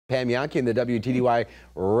Pam Jahnke in the WTDY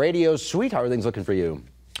radio suite. How are things looking for you?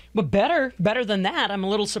 Well, better than that. I'm a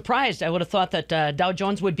little surprised. I would have thought that Dow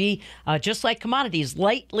Jones would be just like commodities,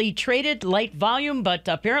 lightly traded, light volume, but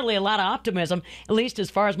apparently a lot of optimism, at least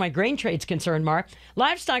as far as my grain trade's concerned, Mark.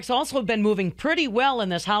 Livestock's also been moving pretty well in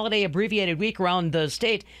this holiday abbreviated week around the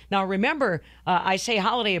state. Now, remember, I say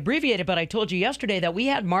holiday abbreviated, but I told you yesterday that we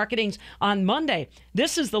had marketings on Monday.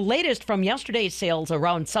 This is the latest from yesterday's sales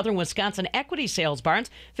around southern Wisconsin equity sales barns.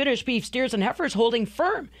 Finished beef, steers, and heifers holding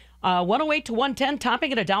firm. 108 to 110,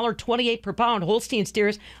 topping at $1.28 per pound. Holstein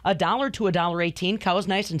steers $1 to $1.18. Cows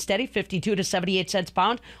nice and steady, 52 to 78 cents a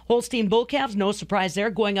pound. Holstein bull calves, no surprise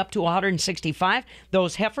there, going up to 165.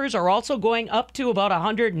 Those heifers are also going up to about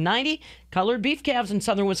 190. Colored beef calves in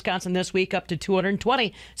southern Wisconsin this week up to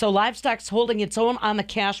 220. So livestock's holding its own on the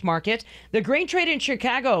cash market. The grain trade in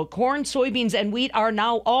Chicago, corn, soybeans, and wheat are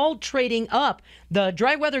now all trading up. The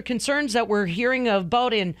dry weather concerns that we're hearing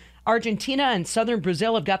about in Argentina and southern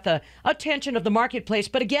Brazil have got the attention of the marketplace.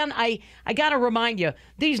 But again, I got to remind you,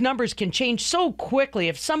 these numbers can change so quickly.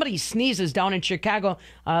 If somebody sneezes down in Chicago,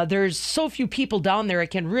 there's so few people down there,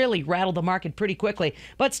 it can really rattle the market pretty quickly.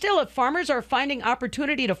 But still, if farmers are finding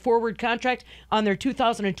opportunity to forward contract on their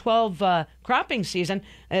 2012 cropping season,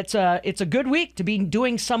 it's a good week to be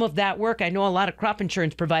doing some of that work. I know a lot of crop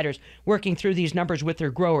insurance providers working through these numbers with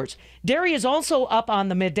their growers. Dairy is also up on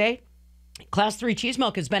the midday. Class 3 cheese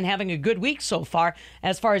milk has been having a good week so far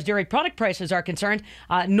as dairy product prices are concerned.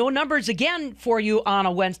 No numbers again for you on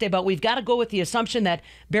a Wednesday, but we've got to go with the assumption that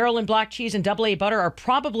barrel and block cheese and AA butter are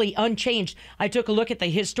probably unchanged. I took a look at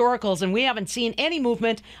the historicals, and we haven't seen any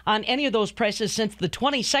movement on any of those prices since the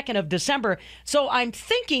 22nd of December. So I'm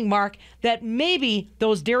thinking, Mark, that maybe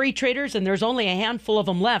those dairy traders, and there's only a handful of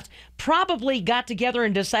them left, probably got together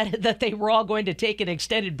and decided that they were all going to take an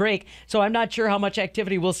extended break. So I'm not sure how much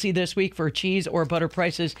activity we'll see this week for cheese or butter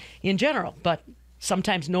prices in general, but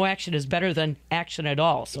sometimes no action is better than action at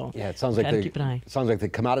all. So yeah, it sounds like keep an eye. It sounds like the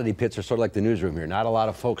commodity pits are sort of like the newsroom here. Not a lot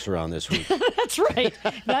of folks around this week. That's right.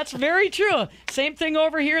 That's very true. Same thing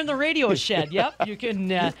over here in the radio shed. Yep, you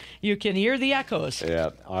can hear the echoes.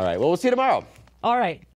 Yeah. All right. Well, we'll see you tomorrow. All right.